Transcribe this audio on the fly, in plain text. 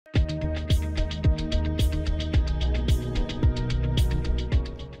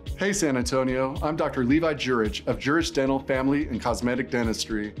Hey San Antonio, I'm Dr. Levi Jurich of Jurich Dental Family and Cosmetic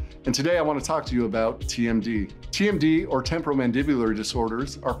Dentistry, and today I want to talk to you about TMD. TMD, or temporomandibular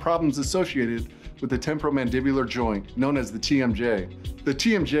disorders, are problems associated with the temporomandibular joint, known as the TMJ. The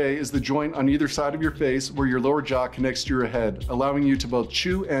TMJ is the joint on either side of your face where your lower jaw connects to your head, allowing you to both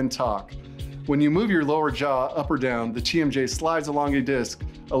chew and talk. When you move your lower jaw up or down, the TMJ slides along a disc,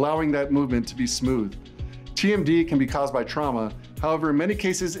 allowing that movement to be smooth. TMD can be caused by trauma. However, in many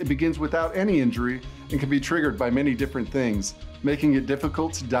cases, it begins without any injury and can be triggered by many different things, making it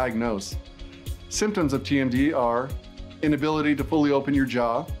difficult to diagnose. Symptoms of TMD are inability to fully open your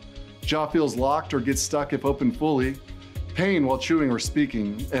jaw, jaw feels locked or gets stuck if opened fully, pain while chewing or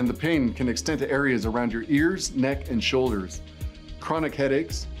speaking, and the pain can extend to areas around your ears, neck, and shoulders, chronic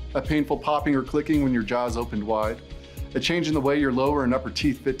headaches, a painful popping or clicking when your jaw is opened wide, a change in the way your lower and upper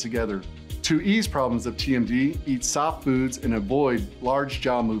teeth fit together. To ease problems of TMD, eat soft foods and avoid large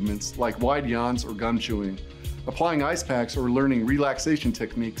jaw movements like wide yawns or gum chewing. Applying ice packs or learning relaxation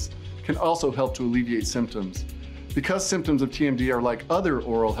techniques can also help to alleviate symptoms. Because symptoms of TMD are like other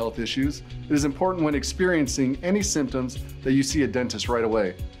oral health issues, it is important when experiencing any symptoms that you see a dentist right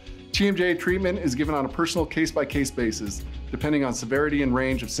away. TMJ treatment is given on a personal case-by-case basis, depending on severity and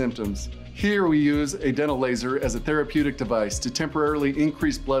range of symptoms. Here we use a dental laser as a therapeutic device to temporarily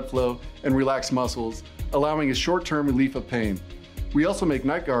increase blood flow and relax muscles, allowing a short-term relief of pain. We also make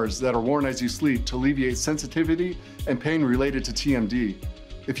night guards that are worn as you sleep to alleviate sensitivity and pain related to TMD.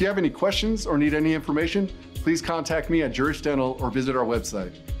 If you have any questions or need any information, please contact me at Jurich Dental or visit our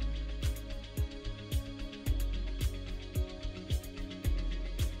website.